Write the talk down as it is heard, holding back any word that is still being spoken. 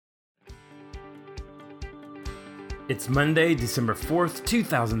It's Monday, December 4th,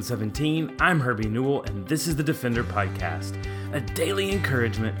 2017. I'm Herbie Newell, and this is the Defender Podcast, a daily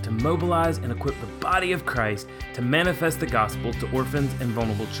encouragement to mobilize and equip the body of Christ to manifest the gospel to orphans and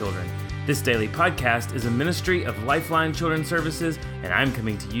vulnerable children. This daily podcast is a ministry of Lifeline Children's Services, and I'm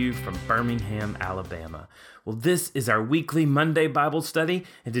coming to you from Birmingham, Alabama. Well, this is our weekly Monday Bible study,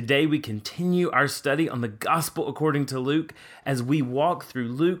 and today we continue our study on the Gospel according to Luke as we walk through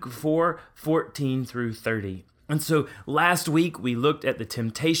Luke 4:14 through 30. And so last week we looked at the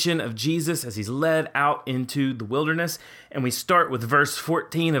temptation of Jesus as he's led out into the wilderness. And we start with verse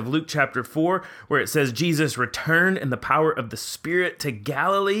 14 of Luke chapter 4, where it says, Jesus returned in the power of the Spirit to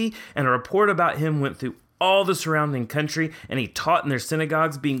Galilee, and a report about him went through all the surrounding country, and he taught in their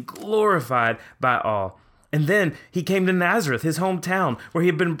synagogues, being glorified by all. And then he came to Nazareth, his hometown, where he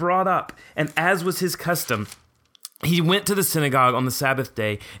had been brought up. And as was his custom, he went to the synagogue on the Sabbath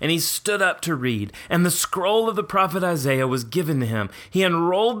day, and he stood up to read. And the scroll of the prophet Isaiah was given to him. He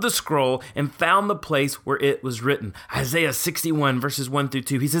unrolled the scroll and found the place where it was written. Isaiah 61, verses 1 through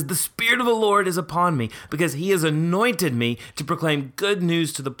 2. He says, "The Spirit of the Lord is upon me, because he has anointed me to proclaim good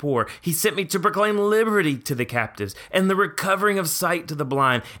news to the poor. He sent me to proclaim liberty to the captives, and the recovering of sight to the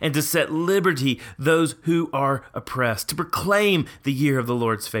blind, and to set liberty those who are oppressed, to proclaim the year of the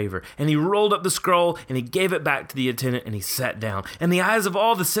Lord's favor." And he rolled up the scroll, and he gave it back to the attendant, and he sat down. And the eyes of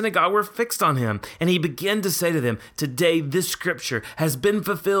all the synagogue were fixed on him. And he began to say to them, "Today this scripture has been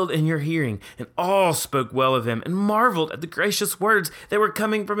fulfilled in your hearing." And all spoke well of him and marveled at the gracious words that were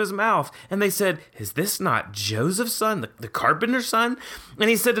coming from his mouth. And they said, "Is this not Joseph's son, the carpenter's son?" And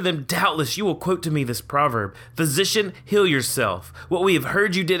he said to them, "Doubtless you will quote to me this proverb, 'Physician, heal yourself. What we have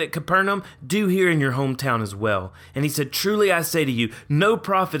heard you did at Capernaum, do here in your hometown as well.' And he said, 'Truly I say to you, no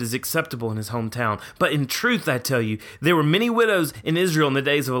prophet is acceptable in his hometown. But in truth I tell you, there were many widows in Israel in the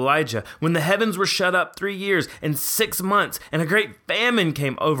days of Elijah, when the heavens were shut up 3 years and 6 months, and a great famine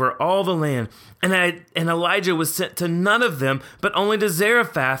came over all the land. And Elijah was sent to none of them, but only to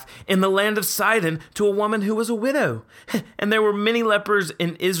Zarephath in the land of Sidon, to a woman who was a widow. And there were many lepers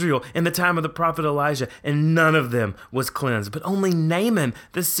in Israel in the time of the prophet Elijah, and none of them was cleansed, but only Naaman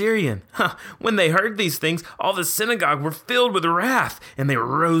the Syrian." When they heard these things, all the synagogue were filled with wrath, and they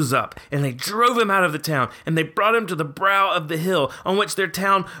rose up, and they drove him out of the town, and they brought him to the brow of the hill on which their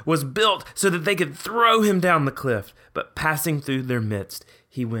town was built, so that they could throw him down the cliff. But passing through their midst,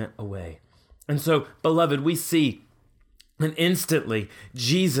 he went away. And so, beloved, we see, and instantly,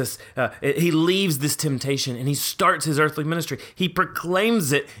 Jesus, he leaves this temptation and he starts his earthly ministry. He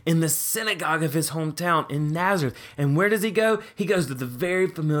proclaims it in the synagogue of his hometown in Nazareth. And where does he go? He goes to the very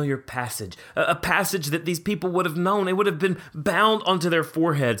familiar passage, a passage that these people would have known. It would have been bound onto their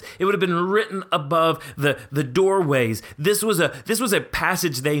foreheads. It would have been written above the doorways. This was a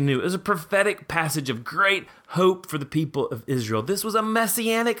passage they knew. It was a prophetic passage of great hope for the people of Israel. This was a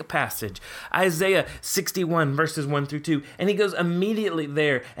messianic passage. Isaiah 61, verses 1 through 2. And he goes immediately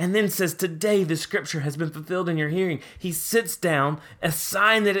there and then says, "Today the scripture has been fulfilled in your hearing." He sits down, a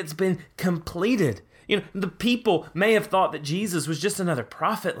sign that it's been completed. You know, the people may have thought that Jesus was just another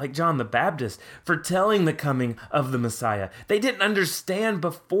prophet like John the Baptist foretelling the coming of the Messiah. They didn't understand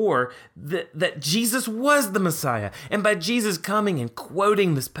before that Jesus was the Messiah. And by Jesus coming and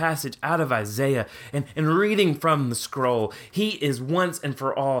quoting this passage out of Isaiah and reading from the scroll, he is once and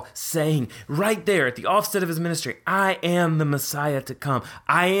for all saying right there at the offset of his ministry, "I am the Messiah to come.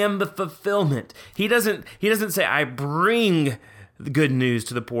 I am the fulfillment." He doesn't say, "I bring the good news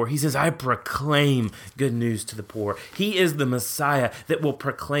to the poor." He says, "I proclaim good news to the poor." He is the Messiah that will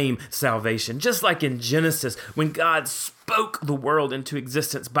proclaim salvation. Just like in Genesis, when God spoke the world into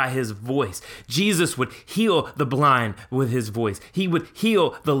existence by his voice, Jesus would heal the blind with his voice. He would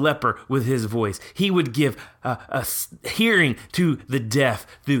heal the leper with his voice. He would give a hearing to the deaf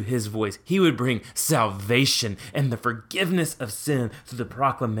through his voice. He would bring salvation and the forgiveness of sin through the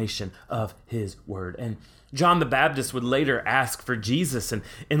proclamation of his word. And John the Baptist would later ask for Jesus, and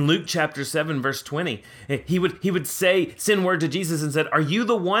in Luke chapter 7, verse 20, he would send word to Jesus and said, "Are you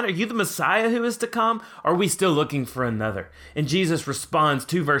the one? Are you the Messiah who is to come? Or are we still looking for another?" And Jesus responds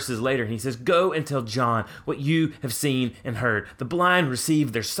 2 verses later, and he says, "Go and tell John what you have seen and heard. The blind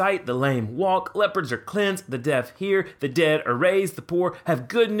receive their sight, the lame walk, lepers are cleansed, the deaf hear, the dead are raised, the poor have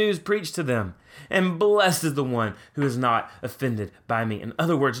good news preached to them. And blessed is the one who is not offended by me." In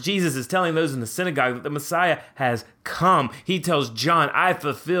other words, Jesus is telling those in the synagogue that the Messiah has come. He tells John, "I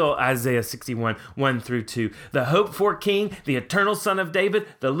fulfill Isaiah 61, 1 through 2. The hoped-for king, the eternal son of David,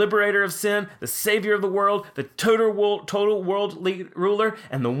 the liberator of sin, the savior of the world, the total world ruler,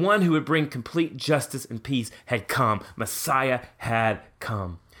 and the one who would bring complete justice and peace had come." Messiah had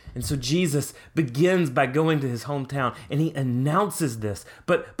come. And so Jesus begins by going to his hometown and he announces this.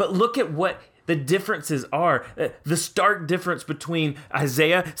 But look at what the differences are. The stark difference between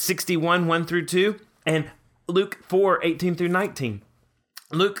Isaiah 61, 1 through 2 and Luke 4, 18 through 19.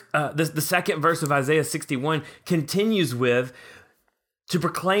 Luke, the second verse of Isaiah 61 continues with, to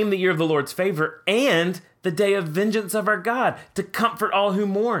proclaim the year of the Lord's favor and the day of vengeance of our God, to comfort all who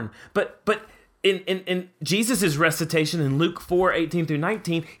mourn. But in Jesus' recitation in Luke 4, 18 through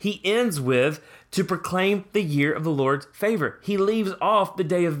 19, he ends with, to proclaim the year of the Lord's favor. He leaves off the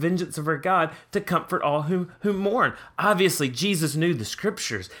day of vengeance of our God to comfort all who mourn. Obviously, Jesus knew the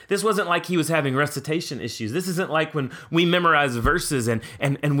scriptures. This wasn't like he was having recitation issues. This isn't like when we memorize verses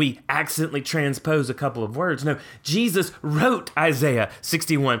and we accidentally transpose a couple of words. No, Jesus wrote Isaiah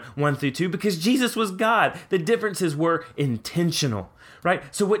 61, 1 through 2 because Jesus was God. The differences were intentional, right?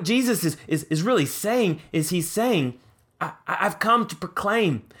 So what Jesus is really saying is he's saying, I've come to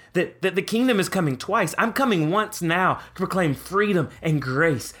proclaim that the kingdom is coming twice. I'm coming once now to proclaim freedom and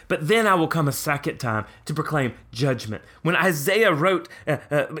grace, but then I will come a second time to proclaim judgment. When Isaiah wrote,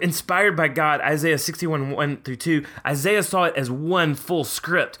 inspired by God, Isaiah 61, 1 through 2, Isaiah saw it as one full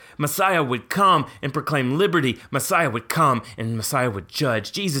script. Messiah would come and proclaim liberty. Messiah would come and Messiah would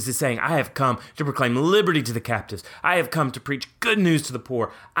judge. Jesus is saying, I have come to proclaim liberty to the captives. I have come to preach good news to the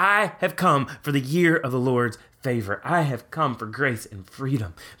poor. I have come for the year of the Lord's favor. I have come for grace and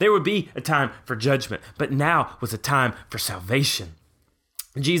freedom. There would be a time for judgment, but now was a time for salvation.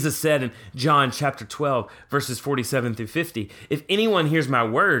 Jesus said in John chapter 12, verses 47 through 50, if anyone hears my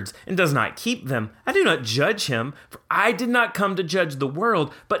words and does not keep them, I do not judge him, for I did not come to judge the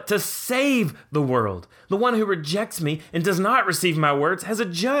world, but to save the world. The one who rejects me and does not receive my words has a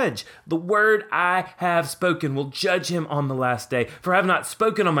judge. The word I have spoken will judge him on the last day. For I have not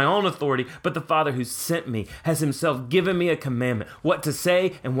spoken on my own authority, but the Father who sent me has himself given me a commandment, what to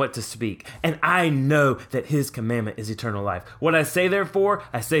say and what to speak. And I know that his commandment is eternal life. What I say, therefore,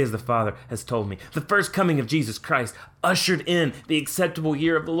 I say as the Father has told me. The first coming of Jesus Christ ushered in the acceptable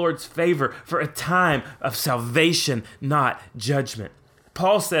year of the Lord's favor for a time of salvation, not judgment.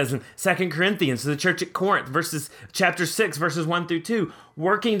 Paul says in 2 Corinthians to the church at Corinth, chapter 6, verses 1 through 2,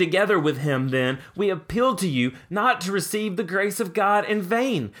 working together with him, then, we appeal to you not to receive the grace of God in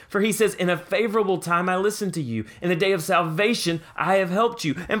vain. For he says, in a favorable time I listened to you. In the day of salvation I have helped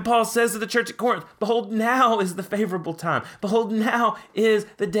you. And Paul says to the church at Corinth, behold, now is the favorable time. Behold, now is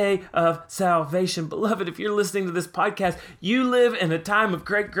the day of salvation. Beloved, if you're listening to this podcast, you live in a time of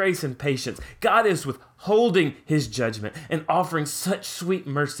great grace and patience. God is withholding his judgment and offering such sweet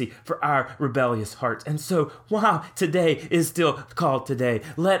mercy for our rebellious hearts. And so, while today is still called today,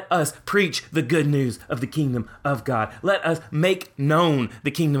 let us preach the good news of the kingdom of God. Let us make known the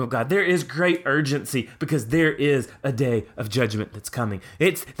kingdom of God. There is great urgency because there is a day of judgment that's coming.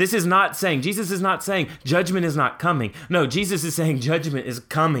 Jesus is not saying judgment is not coming. No, Jesus is saying judgment is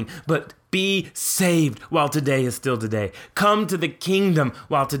coming, but be saved while today is still today. Come to the kingdom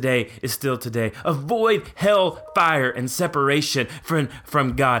while today is still today. Avoid hell, fire, and separation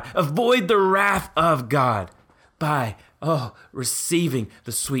from God. Avoid the wrath of God by receiving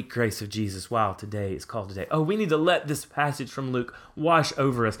the sweet grace of Jesus while today is called today. We need to let this passage from Luke wash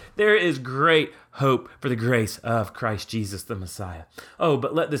over us. There is great hope for the grace of Christ Jesus, the Messiah.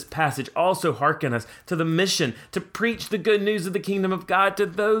 But let this passage also hearken us to the mission to preach the good news of the kingdom of God to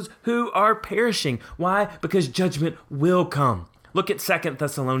those who are perishing. Why? Because judgment will come. Look at 2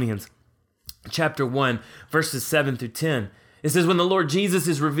 Thessalonians chapter 1, verses 7 through 10. It says, when the Lord Jesus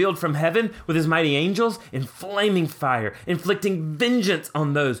is revealed from heaven with his mighty angels in flaming fire, inflicting vengeance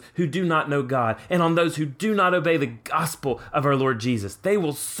on those who do not know God and on those who do not obey the gospel of our Lord Jesus, they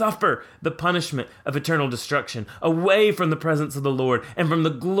will suffer the punishment of eternal destruction away from the presence of the Lord and from the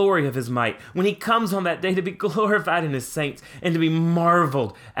glory of his might, when he comes on that day to be glorified in his saints and to be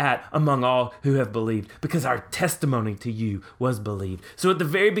marveled at among all who have believed, because our testimony to you was believed. So at the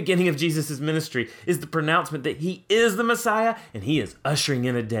very beginning of Jesus' ministry is the pronouncement that he is the Messiah, and he is ushering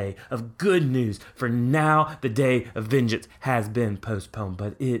in a day of good news. For now, the day of vengeance has been postponed,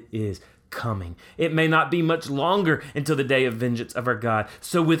 but it is coming. It may not be much longer until the day of vengeance of our God.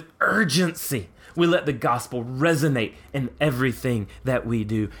 So with urgency, we let the gospel resonate in everything that we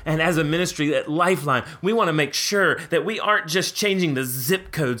do. And as a ministry at Lifeline, we want to make sure that we aren't just changing the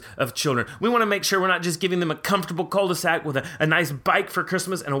zip codes of children. We want to make sure we're not just giving them a comfortable cul-de-sac with a nice bike for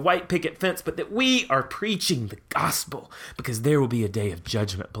Christmas and a white picket fence, but that we are preaching the gospel, because there will be a day of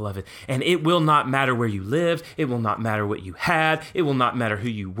judgment, beloved. And it will not matter where you lived. It will not matter what you had. It will not matter who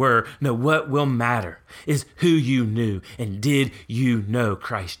you were. No, what will matter is who you knew, and did you know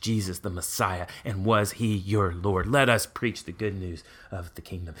Christ Jesus, the Messiah? And was he your Lord? Let us preach the good news of the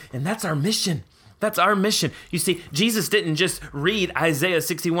kingdom. And that's our mission. That's our mission. You see, Jesus didn't just read Isaiah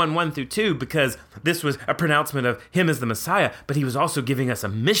 61, 1 through 2 because this was a pronouncement of him as the Messiah, but he was also giving us a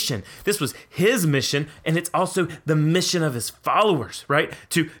mission. This was his mission, and it's also the mission of his followers, right?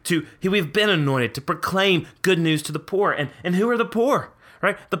 We've been anointed to proclaim good news to the poor. And who are the poor,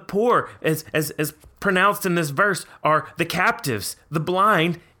 right? The poor, as pronounced in this verse, are the captives, the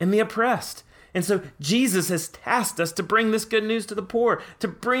blind, and the oppressed. And so Jesus has tasked us to bring this good news to the poor, to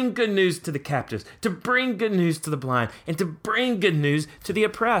bring good news to the captives, to bring good news to the blind, and to bring good news to the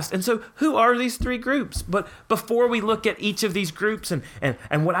oppressed. And so who are these three groups? But before we look at each of these groups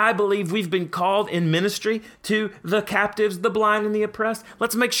and what I believe we've been called in ministry to the captives, the blind, and the oppressed,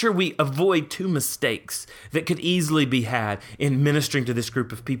 let's make sure we avoid two mistakes that could easily be had in ministering to this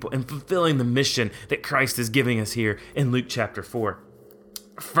group of people and fulfilling the mission that Christ is giving us here in Luke chapter 4.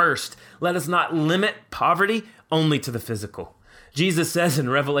 First, let us not limit poverty only to the physical. Jesus says in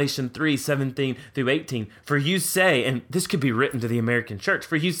Revelation 3, 17 through 18, for you say, and this could be written to the American church,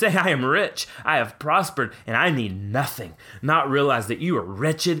 for you say, I am rich, I have prospered, and I need nothing, not realize that you are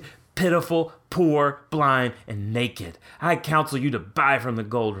wretched, pitiful, poor, blind, and naked. I counsel you to buy from the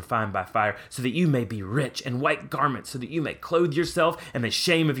gold refined by fire, so that you may be rich, and white garments, so that you may clothe yourself, and the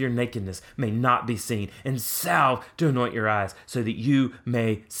shame of your nakedness may not be seen, and salve to anoint your eyes, so that you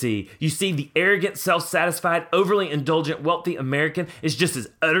may see. You see, the arrogant, self-satisfied, overly indulgent, wealthy American is just as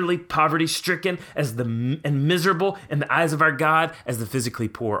utterly poverty-stricken and miserable in the eyes of our God as the physically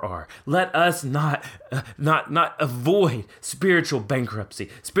poor are. Let us not avoid spiritual bankruptcy.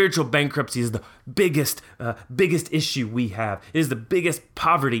 Spiritual bankruptcy is the biggest issue we have. It is the biggest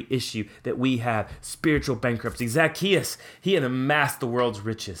poverty issue that we have, spiritual bankruptcy. Zacchaeus, he had amassed the world's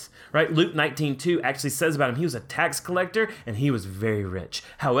riches, right? Luke 19:2 actually says about him, he was a tax collector and he was very rich.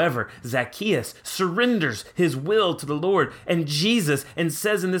 However, Zacchaeus surrenders his will to the Lord, and Jesus, and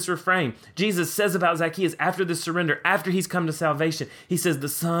says in this refrain, Jesus says about Zacchaeus after this surrender, after he's come to salvation, he says, the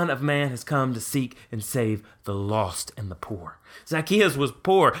Son of Man has come to seek and save the lost and the poor. Zacchaeus was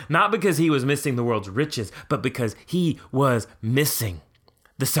poor, not because he was missing the world's riches, but because he was missing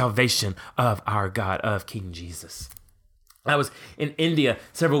the salvation of our God, of King Jesus. I was in India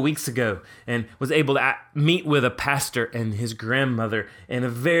several weeks ago and was able to meet with a pastor and his grandmother in a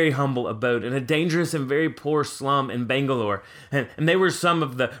very humble abode in a dangerous and very poor slum in Bangalore. And they were some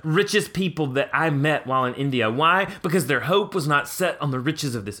of the richest people that I met while in India. Why? Because their hope was not set on the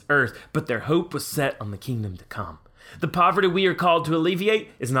riches of this earth, but their hope was set on the kingdom to come. The poverty we are called to alleviate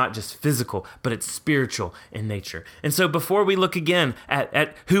is not just physical, but it's spiritual in nature. And so before we look again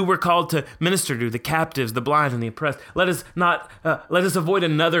at who we're called to minister to, the captives, the blind, and the oppressed, let us avoid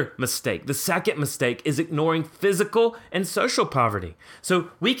another mistake. The second mistake is ignoring physical and social poverty. So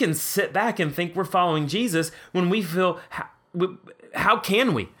we can sit back and think we're following Jesus when we feel, how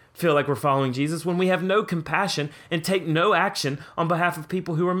can we feel like we're following Jesus when we have no compassion and take no action on behalf of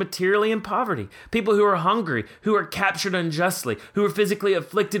people who are materially in poverty, people who are hungry, who are captured unjustly, who are physically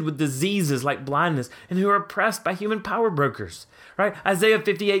afflicted with diseases like blindness, and who are oppressed by human power brokers, right? Isaiah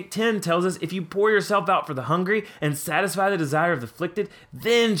 58:10 tells us, if you pour yourself out for the hungry and satisfy the desire of the afflicted,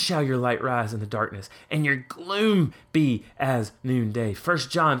 then shall your light rise in the darkness and your gloom be as noonday. 1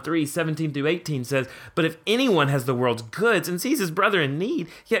 John 3:17 through 18 says, but if anyone has the world's goods and sees his brother in need,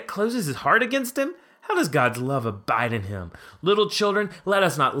 yet closes his heart against him, how does God's love abide in him? Little children, let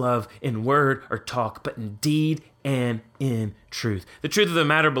us not love in word or talk, but in deed and in truth. The truth of the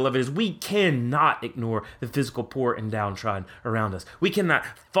matter, beloved, is we cannot ignore the physical poor and downtrodden around us. We cannot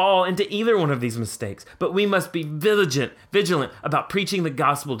fall into either one of these mistakes, but we must be vigilant about preaching the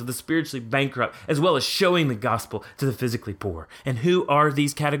gospel to the spiritually bankrupt, as well as showing the gospel to the physically poor. And who are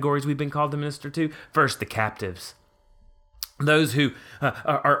these categories we've been called to minister to? First, the captives. Those who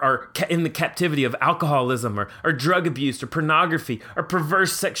are in the captivity of alcoholism or drug abuse or pornography or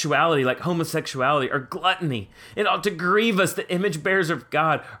perverse sexuality like homosexuality or gluttony. It ought to grieve us that image bearers of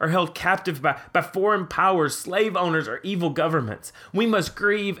God are held captive by foreign powers, slave owners, or evil governments. We must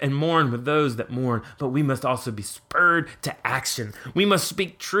grieve and mourn with those that mourn, but we must also be spurred to action. We must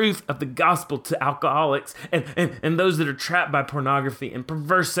speak truth of the gospel to alcoholics and those that are trapped by pornography and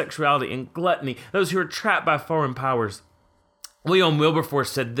perverse sexuality and gluttony, those who are trapped by foreign powers. William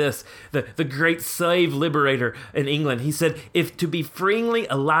Wilberforce said this, the great slave liberator in England. He said, "If to be freely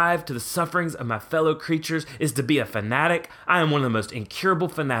alive to the sufferings of my fellow creatures is to be a fanatic, I am one of the most incurable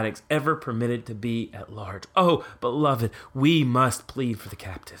fanatics ever permitted to be at large." Oh, beloved, we must plead for the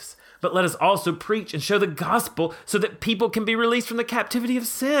captives. But let us also preach and show the gospel so that people can be released from the captivity of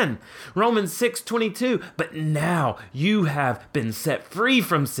sin. Romans 6:22, "But now you have been set free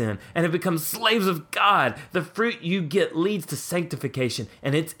from sin and have become slaves of God. The fruit you get leads to sanctification,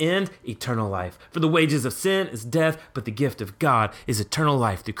 and its end, eternal life. For the wages of sin is death, but the gift of God is eternal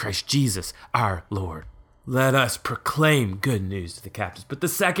life through Christ Jesus our Lord." Let us proclaim good news to the captives. But the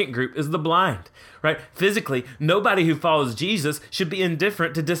second group is the blind, right? Physically, nobody who follows Jesus should be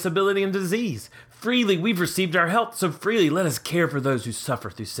indifferent to disability and disease. Freely, we've received our health, so freely let us care for those who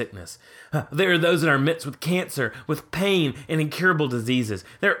suffer through sickness. There are those in our midst with cancer, with pain, and incurable diseases.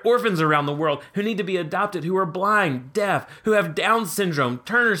 There are orphans around the world who need to be adopted, who are blind, deaf, who have Down syndrome,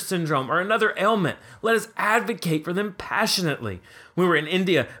 Turner syndrome, or another ailment. Let us advocate for them passionately. We were in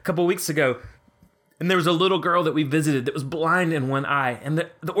India a couple weeks ago, and there was a little girl that we visited that was blind in one eye. And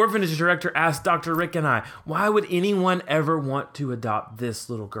the orphanage director asked Dr. Rick and I, why would anyone ever want to adopt this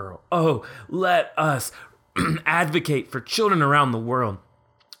little girl? Oh, let us advocate for children around the world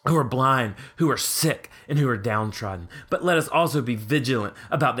who are blind, who are sick, and who are downtrodden. But let us also be vigilant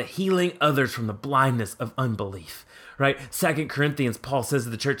about the healing others from the blindness of unbelief. Right? 2 Corinthians, Paul says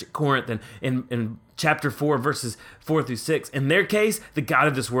to the church at Corinth in chapter 4, verses 4 through 6, "In their case, the God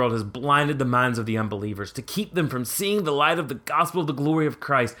of this world has blinded the minds of the unbelievers to keep them from seeing the light of the gospel of the glory of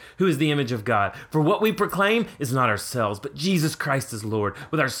Christ, who is the image of God. For what we proclaim is not ourselves, but Jesus Christ is Lord,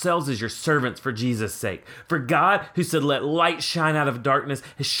 with ourselves as your servants for Jesus' sake. For God, who said, 'Let light shine out of darkness,'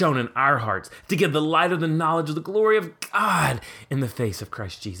 has shone in our hearts to give the light of the knowledge of the glory of God in the face of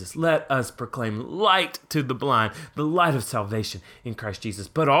Christ Jesus." Let us proclaim light to the blind, the light of salvation in Christ Jesus.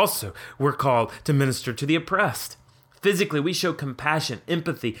 But also, we're called to minister to the oppressed. Physically, we show compassion,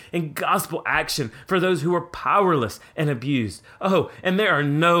 empathy, and gospel action for those who are powerless and abused. Oh, and there are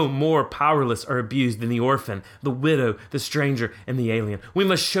no more powerless or abused than the orphan, the widow, the stranger, and the alien. We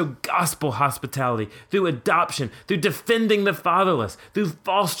must show gospel hospitality through adoption, through defending the fatherless, through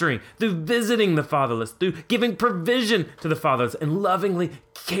fostering, through visiting the fatherless, through giving provision to the fatherless, and lovingly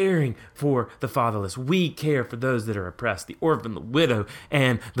caring for the fatherless. We care for those that are oppressed, the orphan, the widow,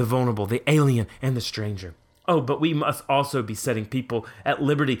 and the vulnerable, the alien, and the stranger. Oh, but we must also be setting people at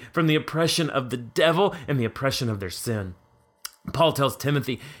liberty from the oppression of the devil and the oppression of their sin. Paul tells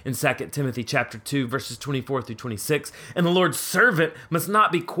Timothy in 2 Timothy chapter 2, verses 24 through 26, "And the Lord's servant must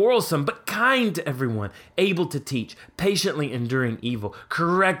not be quarrelsome, but kind to everyone, able to teach, patiently enduring evil,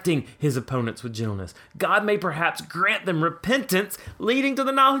 correcting his opponents with gentleness. God may perhaps grant them repentance, leading to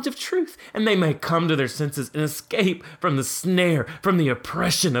the knowledge of truth, and they may come to their senses and escape from the snare, from the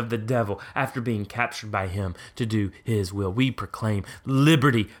oppression of the devil, after being captured by him to do his will." We proclaim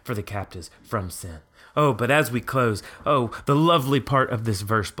liberty for the captives from sin. Oh, but as we close, the lovely part of this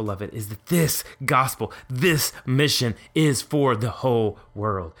verse, beloved, is that this gospel, this mission is for the whole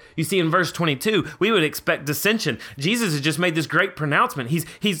world. You see, in verse 22, we would expect dissension. Jesus has just made this great pronouncement.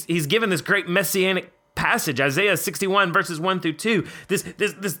 He's given this great messianic passage, Isaiah 61, verses 1 through 2, this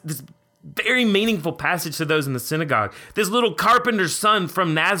very meaningful passage to those in the synagogue. This little carpenter's son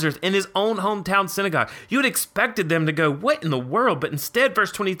from Nazareth in his own hometown synagogue. You had expected them to go, "What in the world?" But instead,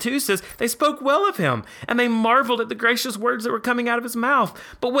 verse 22 says, they spoke well of him, and they marveled at the gracious words that were coming out of his mouth.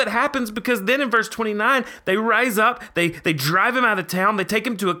 But what happens, because then in verse 29, they rise up, they drive him out of town, they take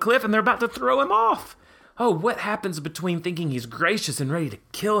him to a cliff, and they're about to throw him off. Oh, what happens between thinking he's gracious and ready to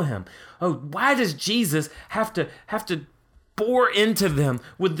kill him? Oh, why does Jesus have to bore into them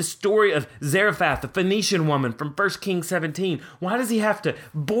with the story of Zarephath, the Phoenician woman from 1 Kings 17. Why does he have to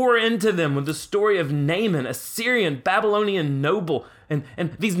bore into them with the story of Naaman, a Syrian, Babylonian noble, and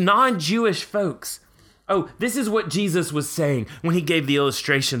these non-Jewish folks? Oh, this is what Jesus was saying when he gave the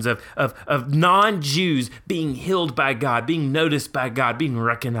illustrations of non-Jews being healed by God, being noticed by God, being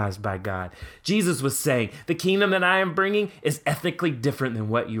recognized by God. Jesus was saying, the kingdom that I am bringing is ethnically different than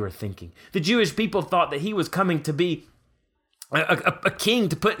what you are thinking. The Jewish people thought that he was coming to be a king,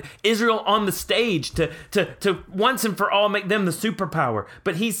 to put Israel on the stage, to once and for all make them the superpower.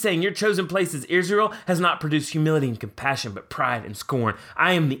 But he's saying, your chosen place is Israel has not produced humility and compassion, but pride and scorn.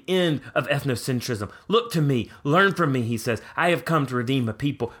 I am the end of ethnocentrism. Look to me, learn from me, he says. I have come to redeem a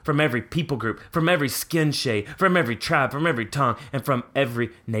people from every people group, from every skin shade, from every tribe, from every tongue, and from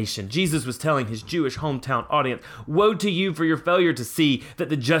every nation. Jesus was telling his Jewish hometown audience, woe to you for your failure to see that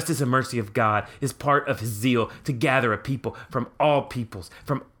the justice and mercy of God is part of his zeal to gather a people from all peoples,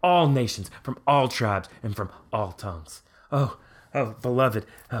 from all nations, from all tribes, and from all tongues. Oh, Oh, beloved,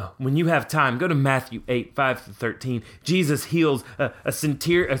 when you have time, go to Matthew 8, 5-13. Jesus heals a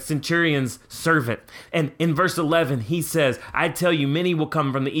centurion's servant. And in verse 11, he says, I tell you, many will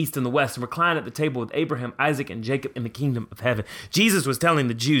come from the east and the west and recline at the table with Abraham, Isaac, and Jacob in the kingdom of heaven. Jesus was telling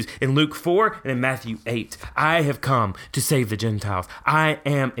the Jews in Luke 4 and in Matthew 8, I have come to save the Gentiles. I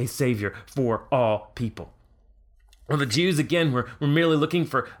am a savior for all people. Well, the Jews, again, were merely looking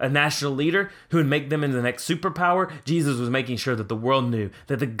for a national leader who would make them into the next superpower. Jesus was making sure that the world knew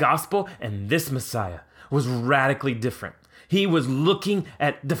that the gospel and this Messiah was radically different. He was looking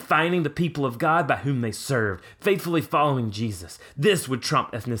at defining the people of God by whom they served, faithfully following Jesus. This would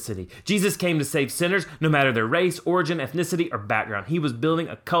trump ethnicity. Jesus came to save sinners, no matter their race, origin, ethnicity, or background. He was building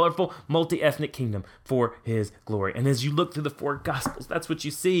a colorful, multi-ethnic kingdom for his glory. And as you look through the four Gospels, that's what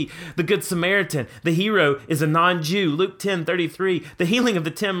you see. The Good Samaritan, the hero, is a non-Jew. Luke 10:33. The healing of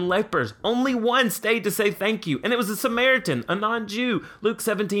the 10 lepers. Only one stayed to say thank you, and it was a Samaritan, a non-Jew. Luke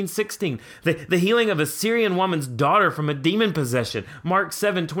 17:16. The healing of a Syrian woman's daughter from a demon possession. Mark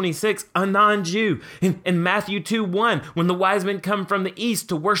 7:26, a non-Jew. In Matthew 2:1, when the wise men come from the east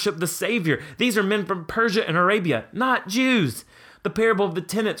to worship the Savior, these are men from Persia and Arabia, not Jews. The parable of the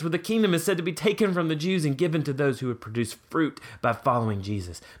tenants, where the kingdom is said to be taken from the Jews and given to those who would produce fruit by following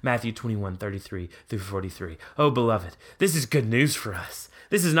Jesus. Matthew 21:33-43. Oh, beloved, this is good news for us.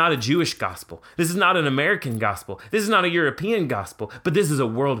 This is not a Jewish gospel. This is not an American gospel. This is not a European gospel, but this is a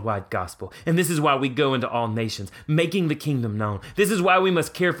worldwide gospel. And this is why we go into all nations, making the kingdom known. This is why we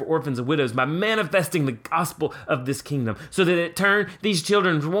must care for orphans and widows by manifesting the gospel of this kingdom, so that in turn, these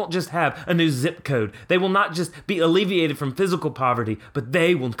children won't just have a new zip code. They will not just be alleviated from physical poverty, but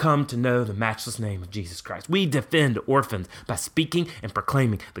they will come to know the matchless name of Jesus Christ. We defend orphans by speaking and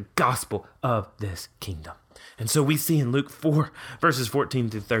proclaiming the gospel of this kingdom. And so we see in Luke 4, verses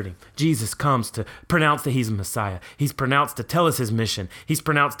 14-30, Jesus comes to pronounce that he's a Messiah. He's pronounced to tell us his mission. He's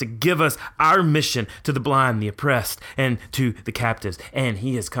pronounced to give us our mission to the blind, the oppressed, and to the captives. And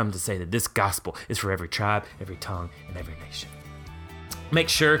he has come to say that this gospel is for every tribe, every tongue, and every nation. Make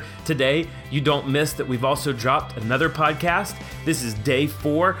sure today you don't miss that we've also dropped another podcast. This is day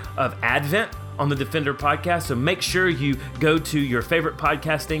 4 of Advent on the Defender podcast. So make sure you go to your favorite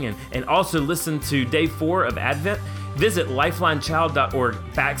podcasting and also listen to day 4 of Advent. Visit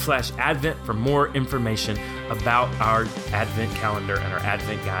lifelinechild.org/Advent for more information about our Advent calendar and our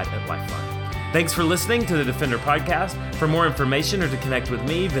Advent guide at Lifeline. Thanks for listening to the Defender podcast. For more information or to connect with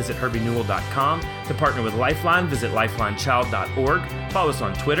me, visit herbienewell.com. To partner with Lifeline, visit lifelinechild.org. Follow us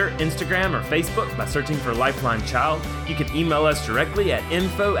on Twitter, Instagram, or Facebook by searching for Lifeline Child. You can email us directly at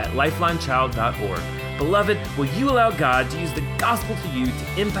info@lifelinechild.org. Beloved, will you allow God to use the gospel to you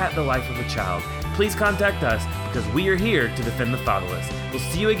to impact the life of a child? Please contact us because we are here to defend the fatherless. We'll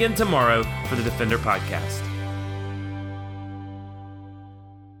see you again tomorrow for the Defender podcast.